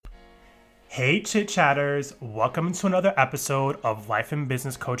Hey Chit Chatters, welcome to another episode of Life and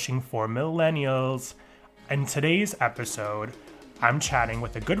Business Coaching for Millennials. In today's episode, I'm chatting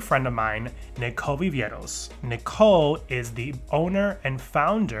with a good friend of mine, Nicole Vivieros. Nicole is the owner and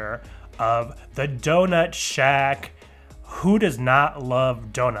founder of The Donut Shack. Who does not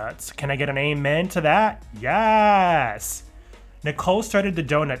love donuts? Can I get an amen to that? Yes! Nicole started The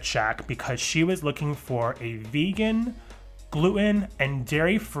Donut Shack because she was looking for a vegan, gluten, and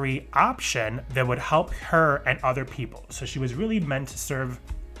dairy-free option that would help her and other people. So she was really meant to serve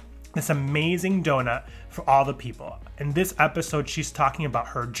this amazing donut for all the people. In this episode, she's talking about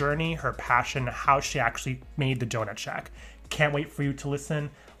her journey, her passion, how she actually made the Donut Shack. Can't wait for you to listen.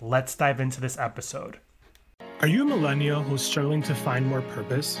 Let's dive into this episode. Are you a millennial who's struggling to find more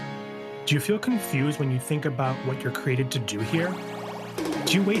purpose? Do you feel confused when you think about what you're created to do here?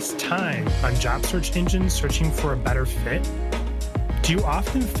 Do you waste time on job search engines searching for a better fit? Do you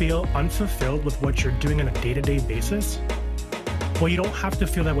often feel unfulfilled with what you're doing on a day-to-day basis? Well, you don't have to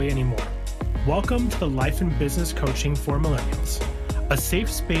feel that way anymore. Welcome to the Life and Business Coaching for Millennials, a safe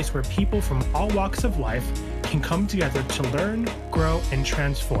space where people from all walks of life can come together to learn, grow, and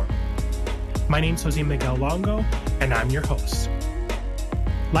transform. My name's Jose Miguel Longo, and I'm your host.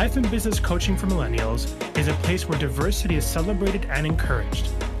 Life and Business Coaching for Millennials is a place where diversity is celebrated and encouraged,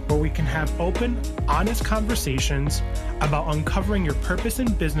 where we can have open, honest conversations about uncovering your purpose in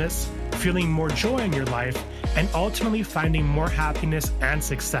business, feeling more joy in your life, and ultimately finding more happiness and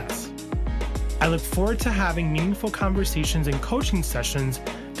success. I look forward to having meaningful conversations and coaching sessions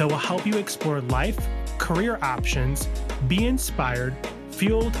that will help you explore life, career options, be inspired,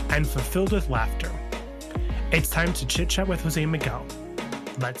 fueled, and fulfilled with laughter. It's time to chit chat with Jose Miguel.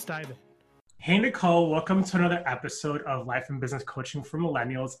 Let's dive in. Hey, Nicole, welcome to another episode of Life and Business Coaching for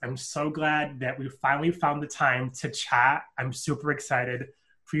Millennials. I'm so glad that we finally found the time to chat. I'm super excited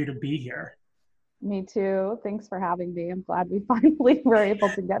for you to be here. Me too. Thanks for having me. I'm glad we finally were able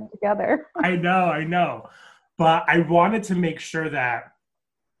to get together. I know. But I wanted to make sure that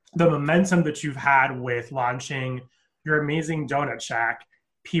the momentum that you've had with launching your amazing Donut Shack,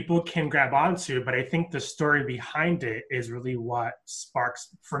 people can grab onto, but I think the story behind it is really what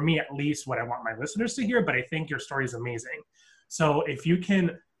sparks, for me at least, what I want my listeners to hear, but I think your story is amazing. So if you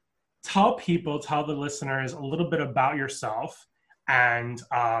can tell the listeners a little bit about yourself and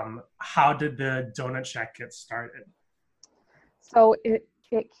how did the Donut Shack get started? So it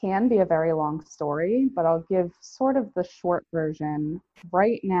can be a very long story, but I'll give sort of the short version.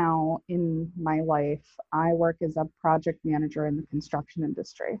 Right now in my life, I work as a project manager in the construction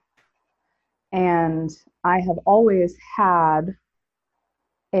industry. And I have always had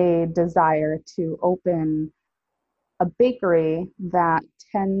a desire to open a bakery that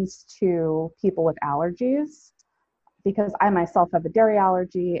tends to people with allergies, because I myself have a dairy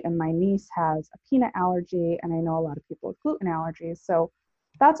allergy and my niece has a peanut allergy, and I know a lot of people with gluten allergies. So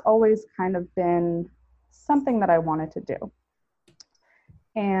that's always kind of been something that I wanted to do.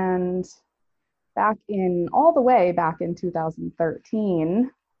 And all the way back in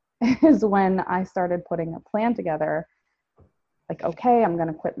 2013 is when I started putting a plan together. Like, okay, I'm going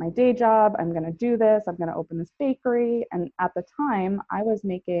to quit my day job. I'm going to do this. I'm going to open this bakery. And at the time, I was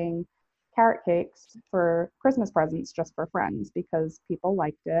making carrot cakes for Christmas presents just for friends because people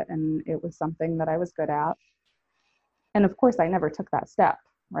liked it and it was something that I was good at. And of course, I never took that step,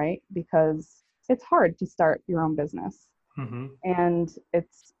 right? Because it's hard to start your own business. Mm-hmm. And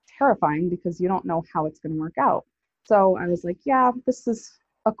it's terrifying because you don't know how it's going to work out. So I was like, yeah, this is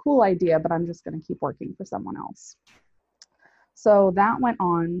a cool idea, but I'm just going to keep working for someone else. So that went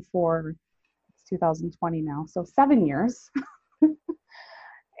on for, it's 2020 now, so 7 years.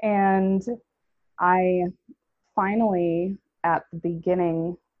 And I finally, at the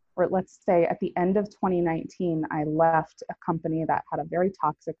beginning, or let's say at the end of 2019, I left a company that had a very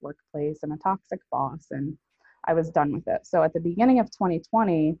toxic workplace and a toxic boss, and I was done with it. So at the beginning of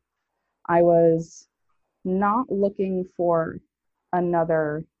 2020, I was not looking for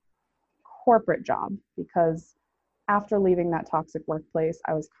another corporate job because after leaving that toxic workplace,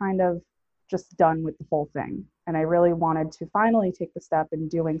 I was kind of just done with the whole thing. And I really wanted to finally take the step in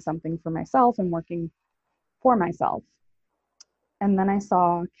doing something for myself and working for myself. And then I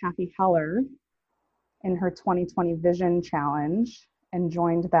saw Kathy Heller in her 2020 Vision Challenge and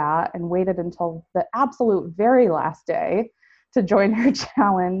joined that and waited until the absolute very last day to join her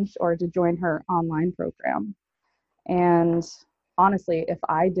challenge or to join her online program. And honestly, if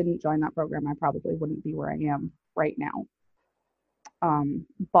I didn't join that program, I probably wouldn't be where I am right now.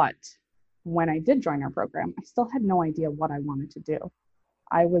 But when I did join our program, I still had no idea what I wanted to do.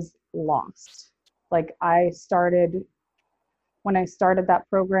 I was lost. Like, I started when I started that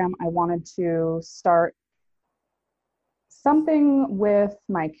program, I wanted to start something with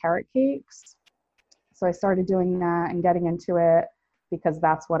my carrot cakes. So I started doing that and getting into it because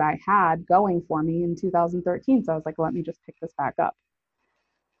that's what I had going for me in 2013. So I was like, let me just pick this back up.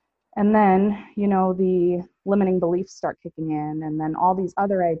 And then, the limiting beliefs start kicking in, and then all these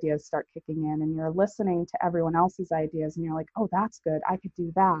other ideas start kicking in, and you're listening to everyone else's ideas, and you're like, oh, that's good, I could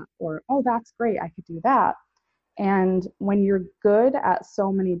do that. Or, oh, that's great, I could do that. And when you're good at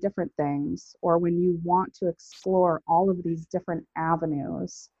so many different things, or when you want to explore all of these different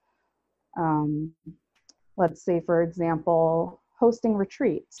avenues, let's say, for example, hosting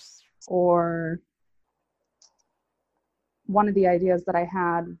retreats, or one of the ideas that I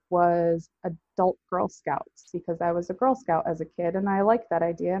had was adult Girl Scouts, because I was a Girl Scout as a kid and I liked that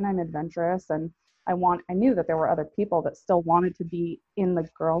idea and I'm adventurous, and I knew that there were other people that still wanted to be in the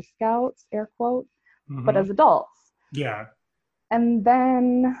Girl Scouts, air quote, but as adults. Yeah. And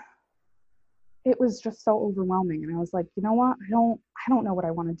then it was just so overwhelming. And I was like, you know what? I don't know what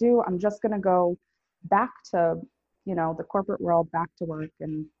I want to do. I'm just going to go back to, the corporate world, back to work,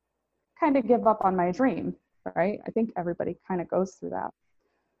 and kind of give up on my dream. Right? I think everybody kind of goes through that.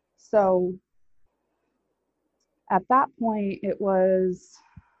 So at that point, it was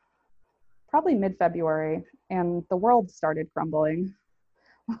probably mid-February, and the world started crumbling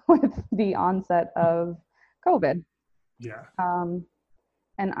with the onset of COVID. Yeah.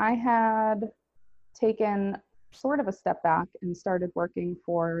 And I had taken sort of a step back and started working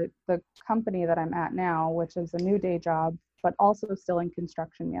for the company that I'm at now, which is a new day job, but also still in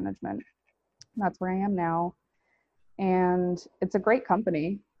construction management. That's where I am now. And it's a great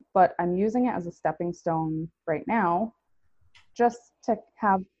company, but I'm using it as a stepping stone right now, just to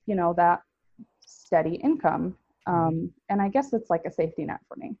have, that steady income. And I guess it's like a safety net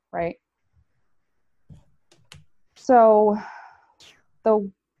for me, right? So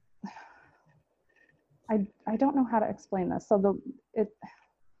I don't know how to explain this. So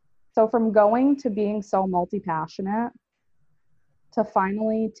from going to being so multi-passionate to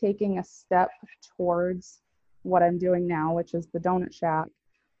finally taking a step towards what I'm doing now, which is the Donut Shack,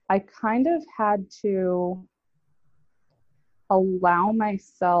 I kind of had to allow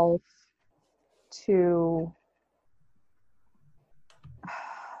myself to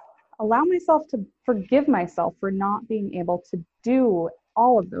forgive myself for not being able to do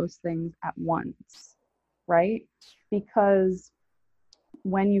all of those things at once, right? Because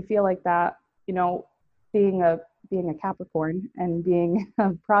when you feel like that, being a Capricorn and being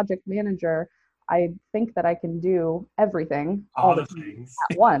a project manager, I think that I can do everything all the time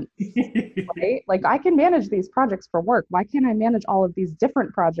at once, right? Like, I can manage these projects for work. Why can't I manage all of these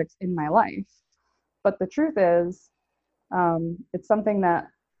different projects in my life? But the truth is, it's something that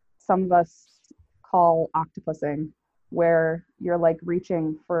some of us call octopussing, where you're like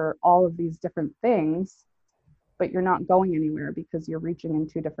reaching for all of these different things, but you're not going anywhere because you're reaching in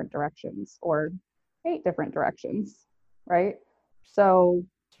 2 different directions or 8 different directions, right? So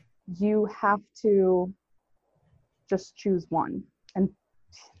you have to just choose one. And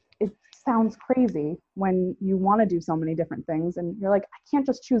it sounds crazy when you want to do so many different things and you're like, I can't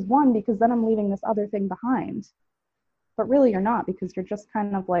just choose one because then I'm leaving this other thing behind. But really you're not, because you're just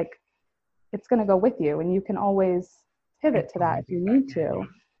kind of like, it's going to go with you, and you can always pivot to that if you need to.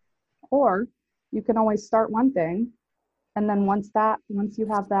 Or you can always start one thing, and then once you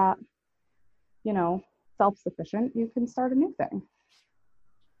have that, self-sufficient, you can start a new thing.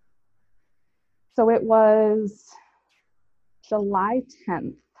 So it was July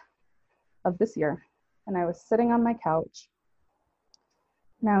 10th of this year, and I was sitting on my couch,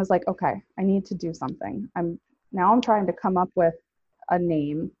 and I was like, okay, I need to do something. I'm trying to come up with a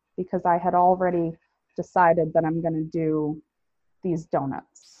name, because I had already decided that I'm going to do these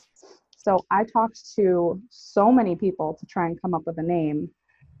donuts. So I talked to so many people to try and come up with a name.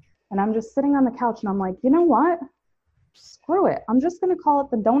 And I'm just sitting on the couch and I'm like, you know what? Screw it. I'm just going to call it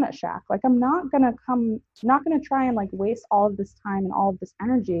the Donut Shack. Like, I'm not going to try and like waste all of this time and all of this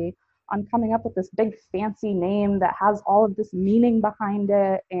energy on coming up with this big fancy name that has all of this meaning behind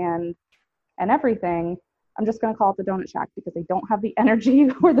it and everything. I'm just going to call it the Donut Shack, because I don't have the energy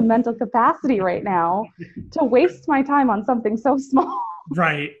or the mental capacity right now to waste my time on something so small.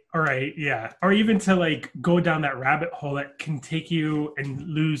 Right. All right. Yeah. Or even to like go down that rabbit hole that can take you and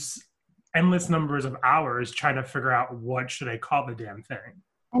lose endless numbers of hours trying to figure out what should I call the damn thing.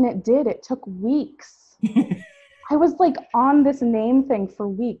 And it took weeks. I was like on this name thing for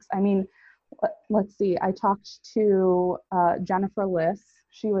weeks. I mean, let's see. I talked to Jennifer Liss.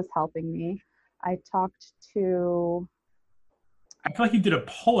 She was helping me. I talked to... I feel like you did a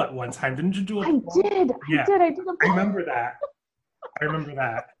poll at one time. Didn't you do a poll? I did. Yeah. I did a poll. I remember that. I remember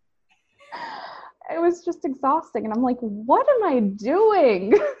that. It was just exhausting. And I'm like, what am I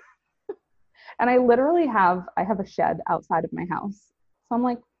doing? And I have a shed outside of my house. So I'm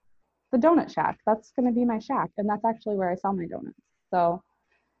like, the donut shack, that's going to be my shack. And that's actually where I sell my donuts. So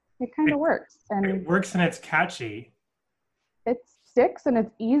it kind It, of works. it And works and it's catchy. it sticks and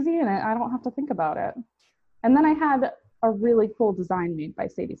it's easy and I don't have to think about it. And then I had a really cool design made by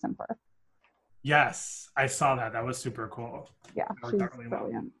Sadie Simper. Yes, I saw that. That was super cool. Yeah, That worked she's out really well.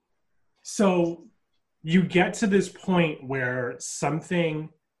 brilliant. So you get to this point where something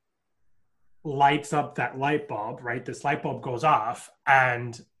lights up that light bulb, right? This light bulb goes off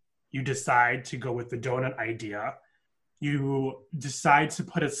and you decide to go with the donut idea. You decide to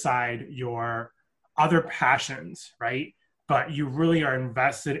put aside your other passions, right? But you really are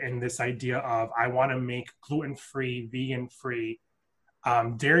invested in this idea of, I want to make gluten-free, vegan-free,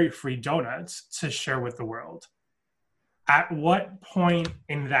 dairy-free donuts to share with the world. At what point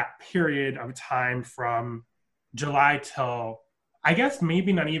in that period of time from July till, I guess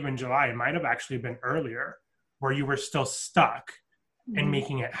maybe not even July, it might have actually been earlier, where you were still stuck in Mm-hmm.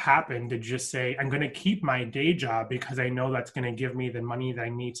 making it happen, to just say, I'm going to keep my day job because I know that's going to give me the money that I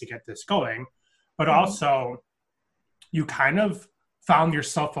need to get this going. But Mm-hmm. also, you kind of found your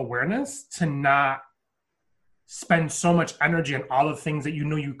self awareness to not spend so much energy on all the things that you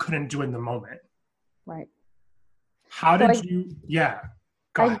knew you couldn't do in the moment. Right. How So did you, yeah,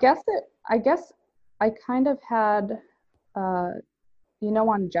 go ahead. I guess I kind of had, uh,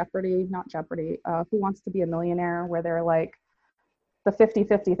 on Jeopardy, not Jeopardy, Who Wants to Be a Millionaire, where they're like the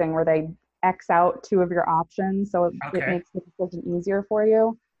 50-50 thing where they X out two of your options. So it Okay. makes the decision easier for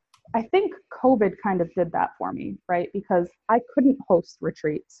you. I think COVID kind of did that for me, right? Because I couldn't host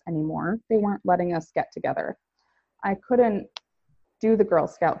retreats anymore. They weren't letting us get together. I couldn't do the Girl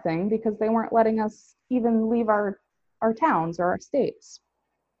Scout thing because they weren't letting us even leave our towns or our states.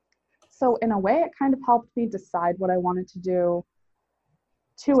 So in a way, it kind of helped me decide what I wanted to do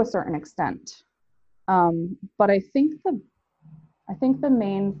to a certain extent. But I think the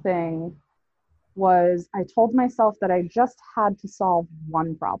main thing was I told myself that I just had to solve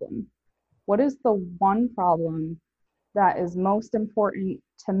one problem. What is the one problem that is most important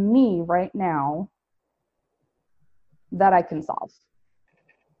to me right now that I can solve?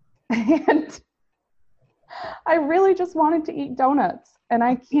 And I really just wanted to eat donuts, and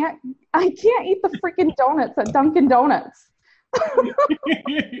I can't eat the freaking donuts at Dunkin' Donuts.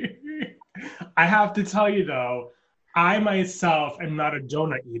 I have to tell you though, I myself am not a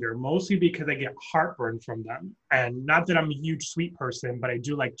donut eater, mostly because I get heartburn from them. And not that I'm a huge sweet person, but I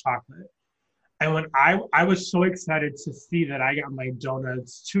do like chocolate. And when I was so excited to see that I got my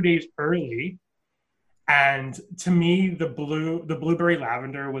donuts 2 days early, and to me the blueberry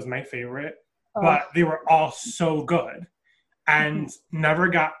lavender was my favorite, Oh, but they were all so good and never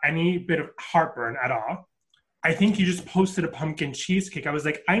got any bit of heartburn at all. I think you just posted a pumpkin cheesecake. I was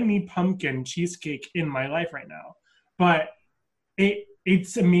like, I need pumpkin cheesecake in my life right now. But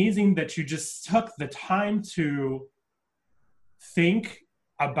it's amazing that you just took the time to think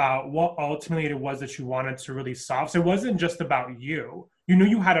about what ultimately it was that you wanted to really solve. So it wasn't just about you. You knew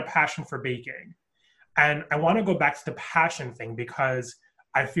you had a passion for baking. And I want to go back to the passion thing because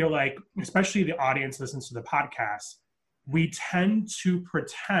I feel like, especially the audience listens to the podcast, we tend to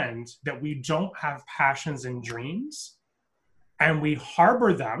pretend that we don't have passions and dreams, and we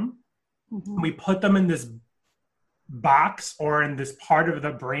harbor them. mm-hmm. We put them in this box or in this part of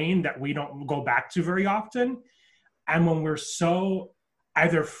the brain that we don't go back to very often. And when we're so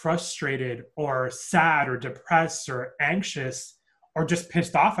either frustrated or sad or depressed or anxious or just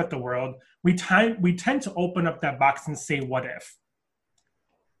pissed off at the world, we tend to open up that box and say, what if?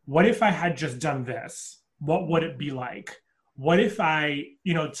 What if I had just done this? What would it be like? What if I,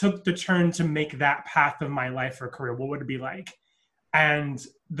 took the turn to make that path of my life or career? What would it be like? And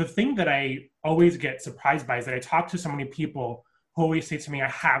the thing that I always get surprised by is that I talk to so many people who always say to me, I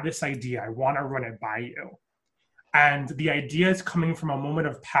have this idea, I want to run it by you. And the idea is coming from a moment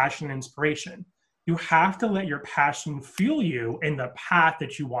of passion and inspiration. You have to let your passion fuel you in the path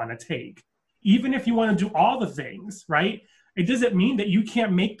that you want to take. Even if you want to do all the things, right? It doesn't mean that you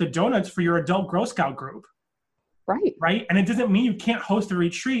can't make the donuts for your adult Girl Scout group, Right. right? And it doesn't mean you can't host a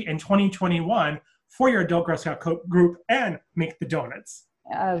retreat in 2021 for your adult Girl Scout group and make the donuts,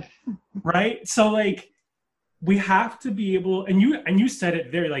 Uh, right? So like we have to be able, and you said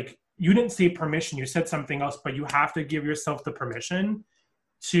it there, like you didn't say permission, you said something else, but you have to give yourself the permission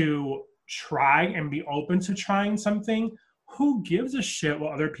to try and be open to trying something. Who gives a shit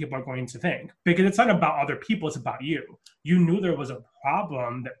what other people are going to think? Because it's not about other people, it's about you. You knew there was a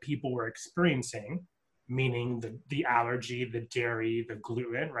problem that people were experiencing. meaning the allergy, the dairy, the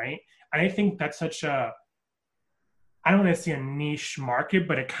gluten, right? And I think that's such a, I don't want to say a niche market,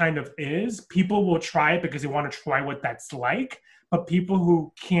 but it kind of is. People will try it because they want to try what that's like. But people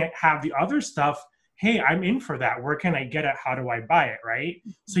who can't have the other stuff, hey, I'm in for that. Where can I get it? How do I buy it? Right.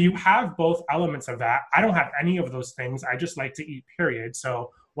 So you have both elements of that. I don't have any of those things. I just like to eat, period.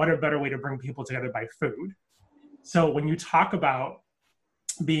 So what a better way to bring people together by food? So when you talk about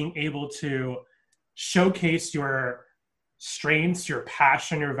being able to showcase your strengths, your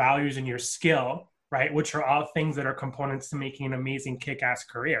passion, your values, and your skill, right, which are all things that are components to making an amazing kick-ass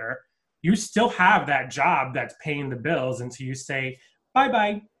career, you still have that job that's paying the bills until you say,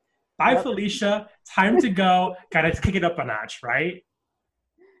 bye-bye, bye, Yep. Felicia, time to go, gotta kick it up a notch, right?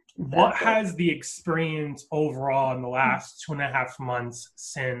 What Exactly. has the experience overall in the last 2.5 months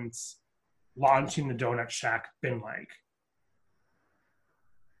since launching the Donut Shack been like?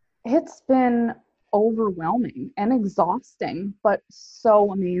 It's been overwhelming and exhausting, but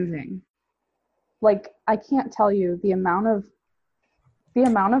so amazing. Like, I can't tell you the amount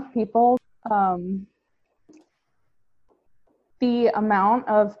of people, um, the amount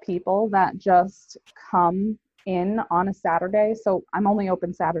of people that just come in on a Saturday. So I'm only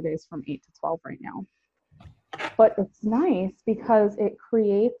open Saturdays from 8 to 12 right now. But it's nice because it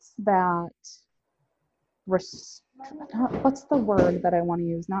creates that what's the word that I want to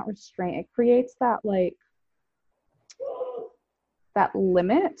use? Not restraint. It creates that like that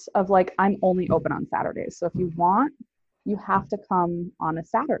limit of like, I'm only open on Saturdays. So if you want, you have to come on a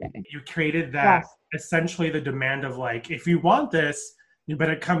Saturday. You created that, Yes. essentially the demand of like, if you want this, you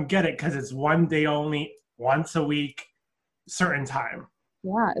better come get it because it's one day only, once a week, certain time.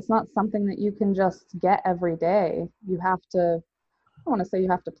 Yeah. It's not something that you can just get every day. You have to, I don't want to say you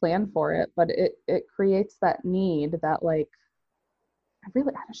have to plan for it, but it creates that need that like,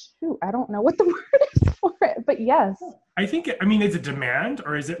 I don't know what the word is for it, but yes. I think, I mean, is it demand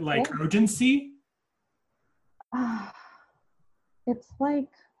or is it like Yeah. urgency? It's like,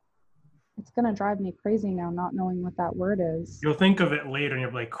 it's going to drive me crazy now not knowing what that word is. You'll think of it later and you'll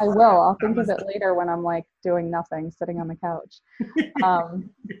be like, I crap, will. I'll that think of was it later when I'm like doing nothing, sitting on the couch.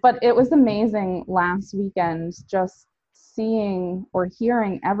 But it was amazing last weekend just seeing or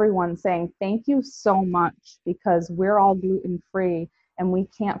hearing everyone saying, thank you so much because we're all gluten free and we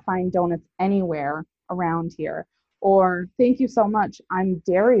can't find donuts anywhere around here. Or thank you so much. I'm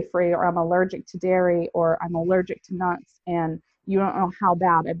dairy free, or I'm allergic to dairy, or I'm allergic to nuts. And you don't know how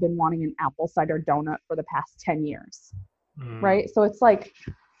bad I've been wanting an apple cider donut for the past 10 years. Mm. Right. So it's like,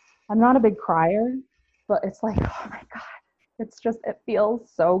 I'm not a big crier, but it's like, oh my God, it's just, it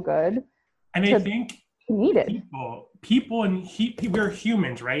feels so good And I to think be needed. people we're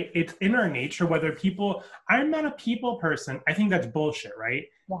humans, right? It's in our nature, whether people, I'm not a people person. I think that's bullshit, right?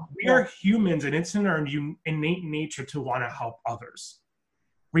 Yeah. We Yeah. are humans and it's in our innate nature to want to help others.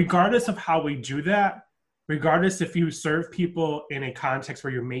 Regardless of how we do that, regardless if you serve people in a context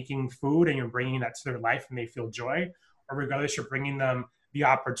where you're making food and you're bringing that to their life and they feel joy, or regardless you're bringing them the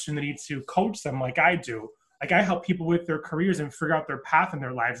opportunity to coach them like I do. Like I help people with their careers and figure out their path in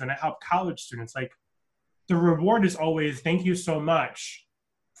their lives, and I help college students. Like the reward is always thank you so much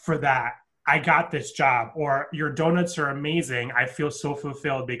for that. I got this job, or your donuts are amazing. I feel so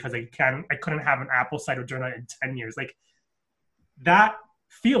fulfilled because I couldn't have an apple cider donut in 10 years. Like that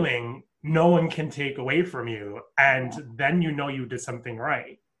feeling no one can take away from you, and then you know you did something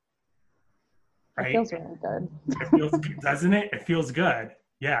right. It Right? feels really good. It feels good, doesn't it? It feels good.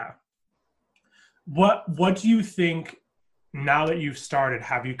 Yeah. What do you think now that you've started?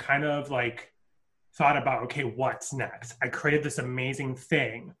 Have you kind of like thought about, okay, what's next? I created this amazing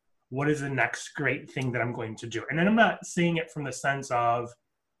thing. What is the next great thing that I'm going to do? And then I'm not saying it from the sense of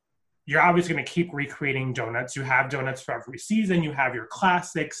you're obviously going to keep recreating donuts. You have donuts for every season, you have your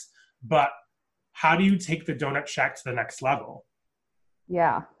classics, but how do you take the Donut Shack to the next level?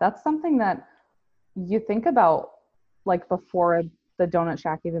 Yeah. That's something that you think about like before the donut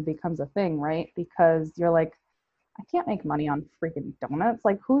shack even becomes a thing, right? Because you're like, I can't make money on freaking donuts.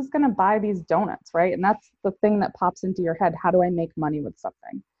 Like, who's going to buy these donuts, right? And that's the thing that pops into your head. How do I make money with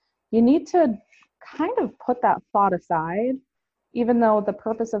something? You need to kind of put that thought aside, even though the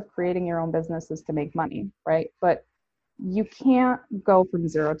purpose of creating your own business is to make money, right? But you can't go from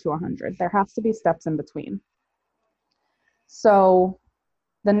 0 to 100. There has to be steps in between. So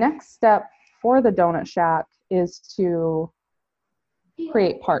the next step for the Donut Shack is to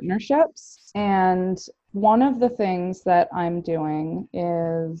create partnerships. And one of the things that I'm doing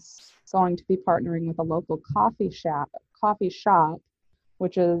is going to be partnering with a local coffee shop,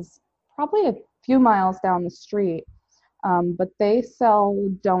 which is probably a few miles down the street. But they sell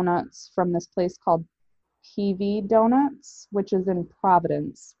donuts from this place called TV Donuts, which is in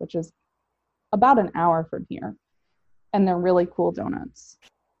Providence, which is about an hour from here. And they're really cool donuts.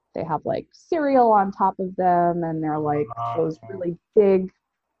 They have like cereal on top of them, and they're like those really big.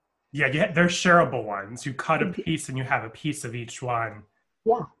 Yeah, they're shareable ones. You cut a piece and you have a piece of each one.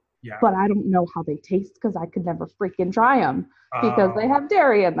 Yeah. Yeah. But I don't know how they taste because I could never freaking try them because they have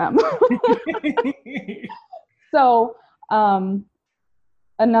dairy in them. So,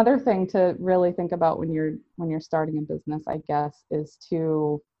 another thing to really think about when you're starting a business, I guess, is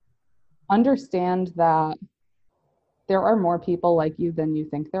to understand that there are more people like you than you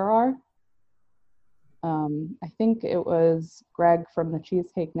think there are. I think it was Greg from the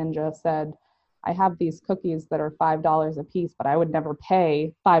Cheesecake Ninja said, I have these cookies that are $5 a piece, but I would never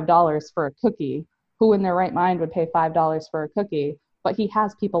pay $5 for a cookie. Who in their right mind would pay $5 for a cookie? But he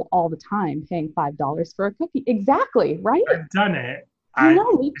has people all the time paying $5 for a cookie. Exactly, right? I've done it.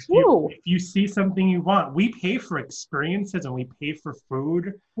 Me too. If you see something you want, we pay for experiences and we pay for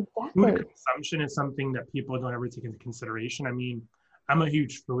food. Exactly. Food consumption is something that people don't ever take into consideration. I mean, I'm a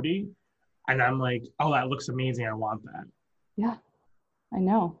huge foodie and I'm like, oh, that looks amazing. I want that. Yeah, I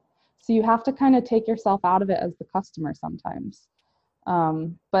know. So you have to kind of take yourself out of it as the customer sometimes.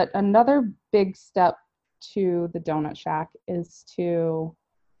 But another big step to the Donut Shack is to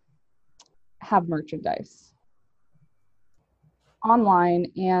have merchandise online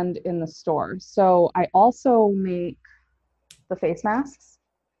and in the store. So I also make the face masks,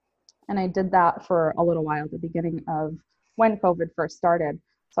 and I did that for a little while at the beginning of when COVID first started.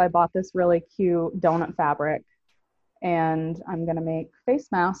 So I bought this really cute donut fabric, and I'm going to make face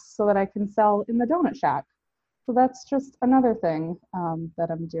masks so that I can sell in the Donut Shack. So that's just another thing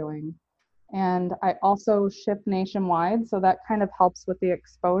that I'm doing. And I also ship nationwide, so that kind of helps with the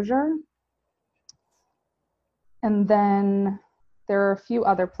exposure. And then there are a few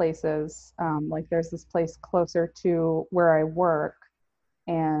other places, like there's this place closer to where I work,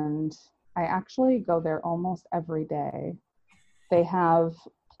 and I actually go there almost every day. They have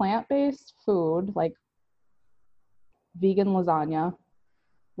plant-based food, like vegan lasagna,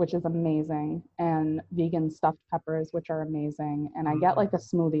 which is amazing, and vegan stuffed peppers, which are amazing. And I get like a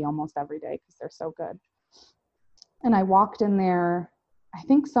smoothie almost every day because they're so good. And I walked in there, I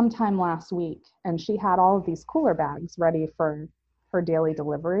think sometime last week, and she had all of these cooler bags ready for her daily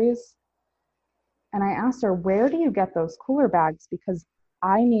deliveries. And I asked her, where do you get those cooler bags? Because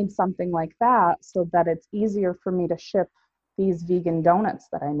I need something like that so that it's easier for me to ship these vegan donuts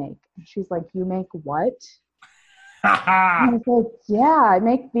that I make. And she's like, you make what? And I was like, yeah, I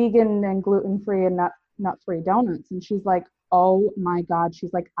make vegan and gluten-free and nut-free donuts. And she's like, oh my God.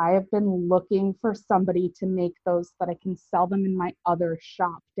 She's like, I have been looking for somebody to make those so that I can sell them in my other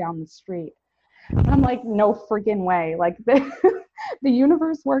shop down the street. And I'm like, no friggin' way. Like the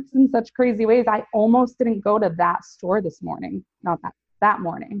universe works in such crazy ways. I almost didn't go to that store this morning. Not that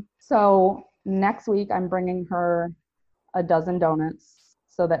morning. So next week I'm bringing her a dozen donuts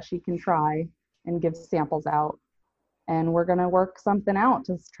so that she can try and give samples out. And we're going to work something out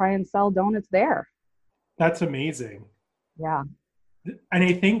to try and sell donuts there. That's amazing. Yeah. And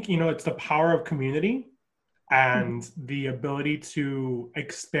I think, it's the power of community and the ability to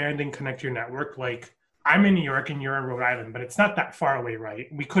expand and connect your network. Like, I'm in New York and you're in Rhode Island, but it's not that far away, right?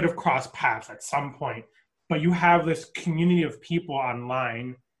 We could have crossed paths at some point, but you have this community of people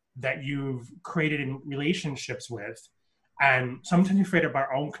online that you've created in relationships with. And sometimes you forget about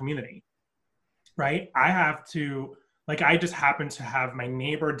our own community, right? I just happened to have my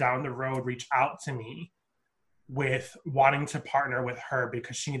neighbor down the road reach out to me with wanting to partner with her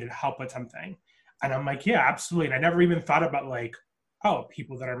because she needed help with something. And I'm like, yeah, absolutely. And I never even thought about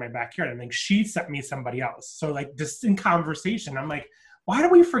people that are in my backyard. And like, she sent me somebody else. So like just in conversation, I'm like, why do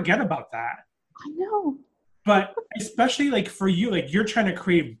we forget about that? I know. But especially like for you, like you're trying to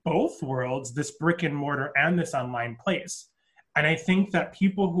create both worlds, this brick and mortar and this online place. And I think that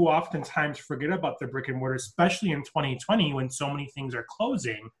people who oftentimes forget about the brick and mortar, especially in 2020, when so many things are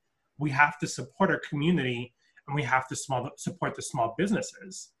closing, we have to support our community and we have to support the small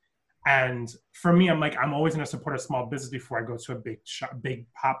businesses. And for me, I'm always going to support a small business before I go to a big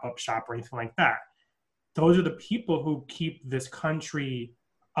pop-up shop or anything like that. Those are the people who keep this country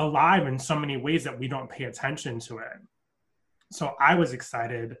alive in so many ways that we don't pay attention to it. So I was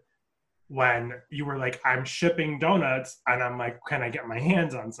excited when you were like, I'm shipping donuts, and I'm like, can I get my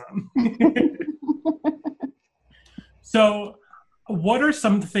hands on some? So what are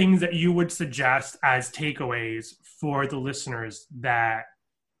some things that you would suggest as takeaways for the listeners that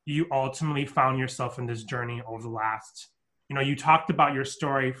you ultimately found yourself in this journey over the last, you talked about your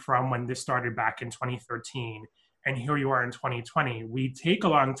story from when this started back in 2013, and here you are in 2020. We take a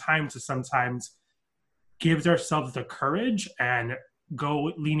long time to sometimes gives ourselves the courage and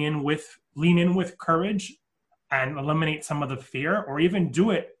go lean in with courage and eliminate some of the fear, or even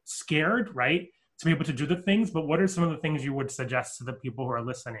do it scared, right? To be able to do the things. But what are some of the things you would suggest to the people who are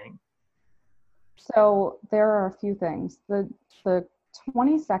listening? So there are a few things. The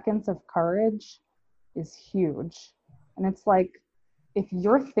 20 seconds of courage is huge. And it's like, if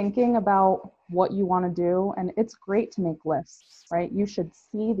you're thinking about what you want to do, and it's great to make lists, right? You should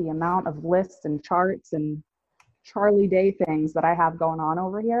see the amount of lists and charts and Charlie Day things that I have going on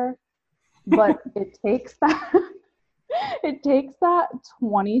over here. But it takes that it takes that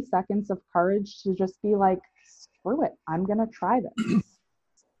 20 seconds of courage to just be like, screw it, I'm gonna try this.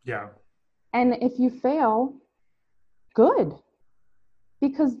 Yeah. And if you fail, good.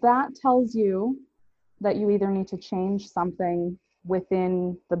 Because that tells you that you either need to change something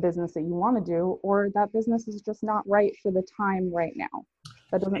within the business that you want to do, or that business is just not right for the time right now.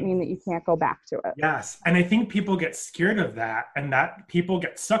 That doesn't mean that you can't go back to it. Yes. And I think people get scared of that, and that people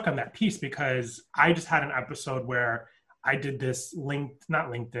get stuck on that piece, because I just had an episode where I did this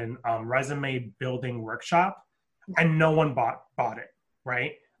resume building workshop, and no one bought it,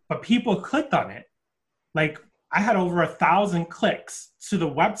 right? But people clicked on it. Like, I had over 1,000 clicks to the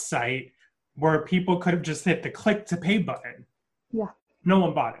website where people could have just hit the click to pay button. Yeah. No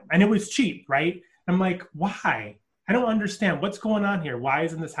one bought it. And it was cheap, right? I'm like, why? I don't understand what's going on here. Why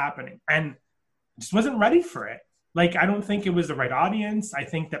isn't this happening? And just wasn't ready for it. Like, I don't think it was the right audience. I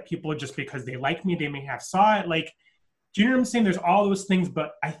think that people, just because they like me, they may have saw it. Like, do you know what I'm saying? There's all those things,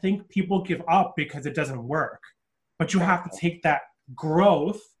 but I think people give up because it doesn't work. But you have to take that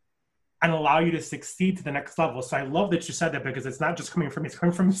growth and allow you to succeed to the next level. So I love that you said that, because it's not just coming from me, it's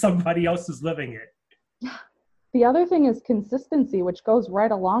coming from somebody else who's living it. The other thing is consistency, which goes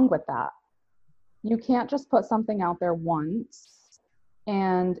right along with that. You can't just put something out there once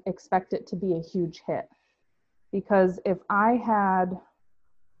and expect it to be a huge hit. Because if I had,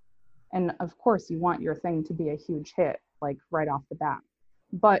 and of course you want your thing to be a huge hit, like right off the bat,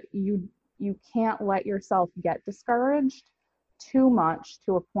 but you can't let yourself get discouraged too much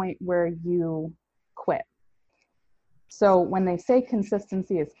to a point where you quit. So when they say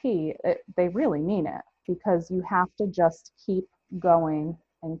consistency is key, they really mean it, because you have to just keep going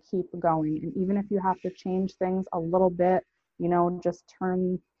and keep going. And even if you have to change things a little bit, just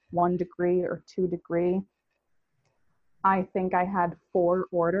turn 1 degree or 2 degree. I think I had 4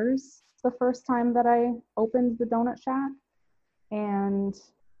 orders the first time that I opened the Donut Shack, and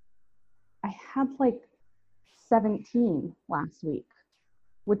I had like 17 last week,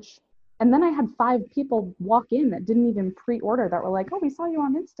 and then I had 5 people walk in that didn't even pre-order, that were like, oh, we saw you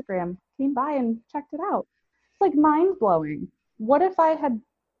on Instagram, came by and checked it out. It's like mind-blowing. What if I had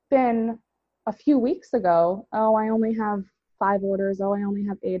been a few weeks ago, oh, I only have 5 orders, oh, I only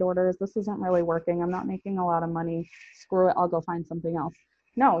have 8 orders, this isn't really working, I'm not making a lot of money, screw it, I'll go find something else.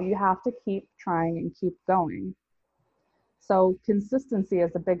 No, you have to keep trying and keep going. So consistency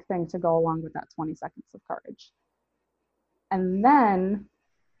is a big thing to go along with that 20 seconds of courage. And then,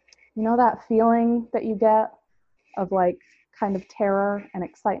 that feeling that you get of like kind of terror and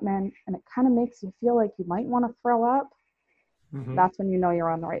excitement, and it kind of makes you feel like you might want to throw up. Mm-hmm. That's when you know you're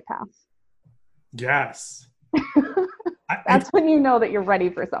on the right path. Yes. That's when you know that you're ready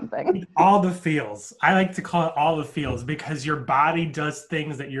for something. All the feels. I like to call it all the feels, because your body does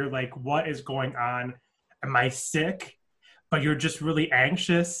things that you're like, what is going on? Am I sick? But you're just really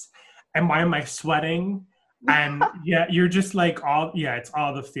anxious. And why am I sweating? And yeah, you're just like, it's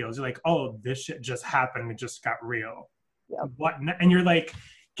all the feels. You're like, oh, this shit just happened. It just got real. Yep. What? And you're like,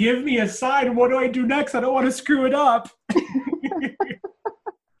 give me a sign. What do I do next? I don't want to screw it up.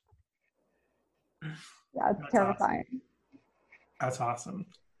 Yeah, it's terrifying. Awesome. That's awesome.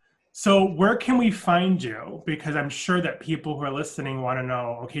 So where can we find you? Because I'm sure that people who are listening want to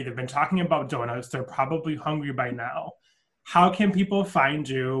know, okay, they've been talking about donuts. They're probably hungry by now. How can people find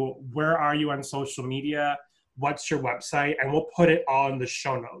you? Where are you on social media? What's your website? And we'll put it all in the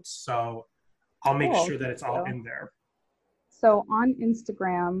show notes. So I'll make sure that it's all in there. So on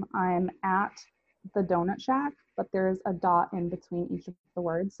Instagram, I'm at the Donut Shack, but there's a dot in between each of the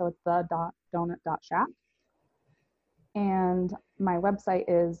words. So it's the.donut.shack. And my website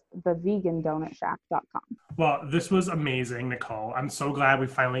is thevegandonutShack.com. Well, this was amazing, Nicole. I'm so glad we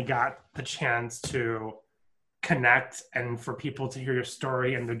finally got the chance to connect and for people to hear your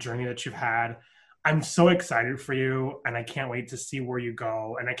story and the journey that you've had. I'm so excited for you, and I can't wait to see where you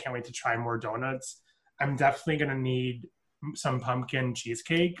go, and I can't wait to try more donuts. I'm definitely going to need some pumpkin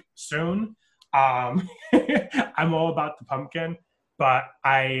cheesecake soon. I'm all about the pumpkin, but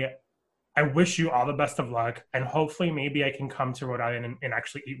I wish you all the best of luck, and hopefully maybe I can come to Rhode Island and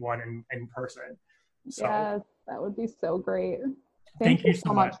actually eat one in person. So Yes, that would be so great. thank Thank you you so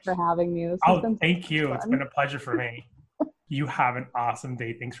so much much. for having me. This has Oh, been so thank you. much It's been fun. a pleasure for me. You have an awesome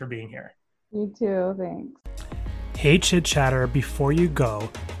day. Thanks for being here. You too. Thanks. Hey, Chit Chatter, before you go,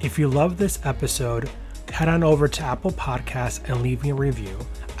 if you love this episode, head on over to Apple Podcasts and leave me a review.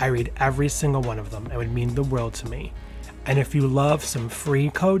 I read every single one of them. It would mean the world to me. And if you love some free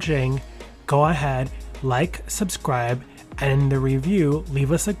coaching, go ahead, like, subscribe, and in the review,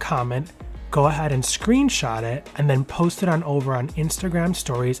 leave us a comment. Go ahead and screenshot it and then post it over on Instagram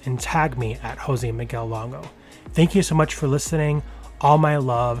stories and tag me at Jose Miguel Longo. Thank you so much for listening. All my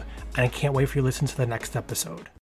love, and I can't wait for you to listen to the next episode.